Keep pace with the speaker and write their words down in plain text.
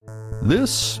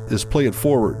This is Play It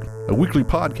Forward, a weekly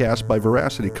podcast by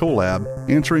Veracity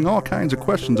Collab, answering all kinds of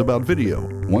questions about video,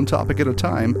 one topic at a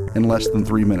time, in less than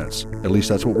 3 minutes. At least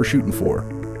that's what we're shooting for.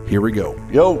 Here we go.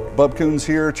 Yo, Bub Coons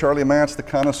here, Charlie Matz, the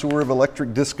connoisseur of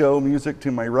electric disco music to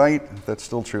my right. If that's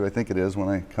still true, I think it is. When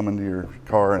I come into your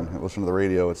car and listen to the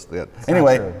radio, it's that.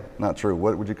 Anyway, not true.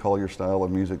 What would you call your style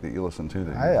of music that you listen to?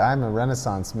 I'm a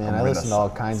Renaissance man. I listen to all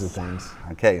kinds of things.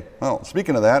 Okay, well,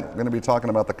 speaking of that, we're going to be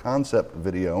talking about the concept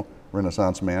video,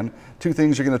 Renaissance Man. 2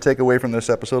 things you're going to take away from this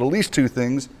episode, at least 2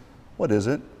 things. What is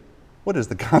it? What is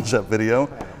the concept video?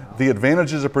 The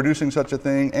advantages of producing such a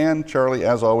thing, and Charlie,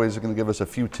 as always, is going to give us a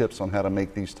few tips on how to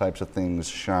make these types of things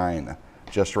shine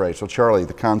just right. So Charlie,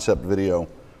 the concept video,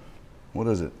 what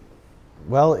is it?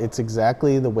 Well, it's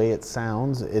exactly the way it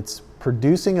sounds. It's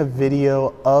producing a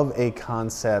video of a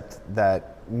concept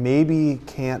that maybe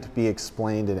can't be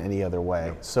explained in any other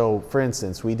way. So for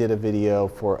instance, we did a video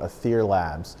for Aether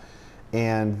Labs,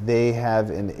 and they have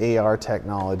an AR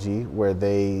technology where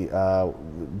they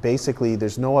basically,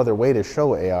 there's no other way to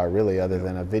show AR really other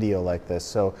than a video like this.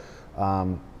 So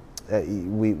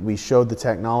we showed the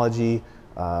technology,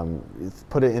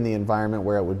 put it in the environment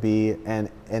where it would be, and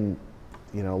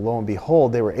you know, lo and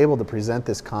behold, they were able to present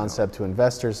this concept to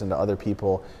investors and to other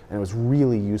people, and it was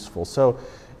really useful. So,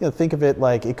 you know, think of it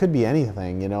like it could be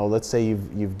anything. You know, let's say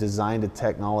you've designed a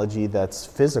technology that's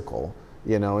physical,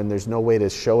 you know, and there's no way to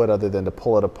show it other than to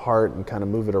pull it apart and kind of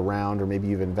move it around, or maybe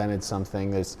you've invented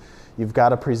something. You've got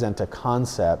to present a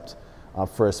concept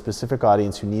for a specific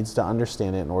audience who needs to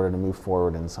understand it in order to move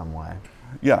forward in some way.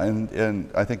 Yeah, and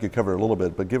I think you covered it a little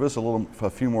bit, but give us a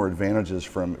few more advantages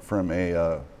from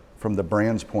the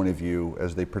brand's point of view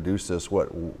as they produce this.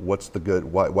 What's the good?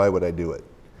 Why would I do it?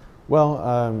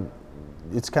 Well,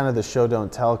 it's kind of the show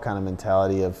don't tell kind of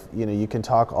mentality of, you know, you can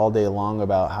talk all day long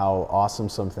about how awesome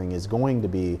something is going to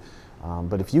be,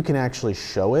 but if you can actually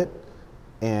show it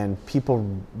and people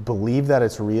believe that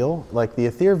it's real, like the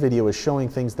Aether video is showing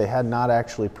things they had not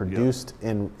actually produced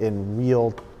in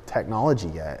real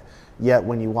technology yet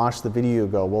when you watch the video you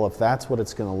go, well, if that's what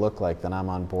it's going to look like, then I'm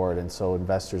on board. And so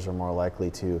investors are more likely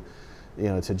to, you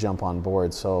know, to jump on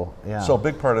board. So yeah. So a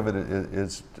big part of it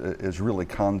is really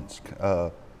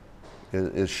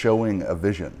is showing a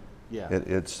vision. Yeah.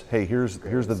 It's hey, here's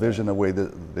the vision, a way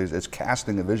that it's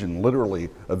casting a vision, literally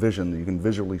a vision that you can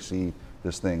visually see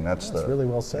this thing. That's really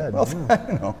well said.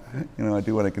 Well, you know, I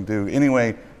do what I can do.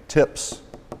 Anyway, tips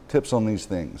on these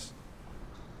things.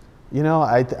 You know,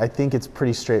 I think it's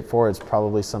pretty straightforward. It's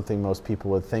probably something most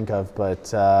people would think of, but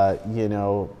you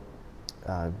know,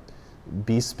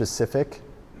 be specific.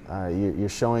 You're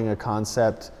showing a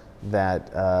concept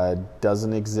that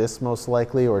doesn't exist most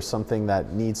likely, or something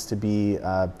that needs to be,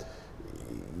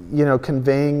 you know,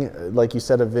 conveying, like you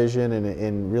said, a vision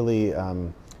and really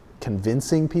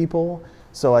convincing people.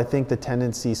 So I think the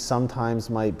tendency sometimes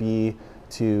might be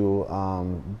to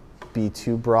be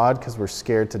too broad because we're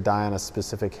scared to die on a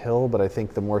specific hill. But I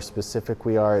think the more specific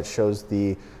we are, it shows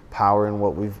the power in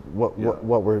what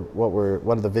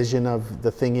the vision of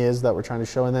the thing is that we're trying to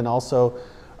show. And then also,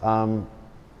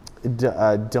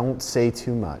 don't say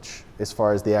too much as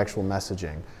far as the actual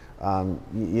messaging.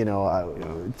 You know,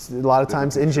 a lot of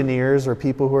times engineers or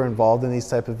people who are involved in these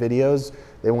type of videos,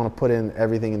 they want to put in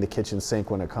everything in the kitchen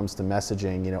sink when it comes to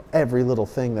messaging. You know, every little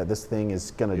thing that this thing is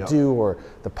going to do, or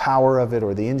the power of it,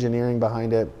 or the engineering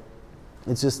behind it.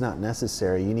 It's just not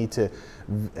necessary. You need to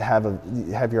have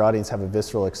your audience have a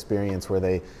visceral experience where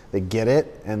they get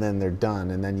it and then they're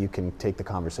done, and then you can take the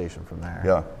conversation from there.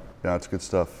 Yeah, it's good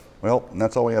stuff. Well, and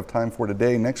that's all we have time for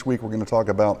today. Next week we're going to talk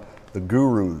about the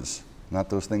gurus. Not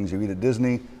those things you eat at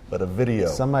Disney, but a video.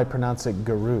 Some might pronounce it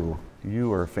guru.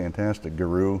 You are a fantastic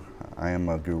guru. I am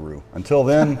a guru. Until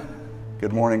then,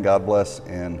 good morning, God bless,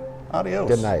 and adios.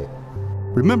 Good night.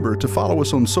 Remember to follow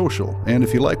us on social, and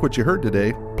if you like what you heard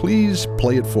today, please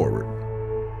play it forward.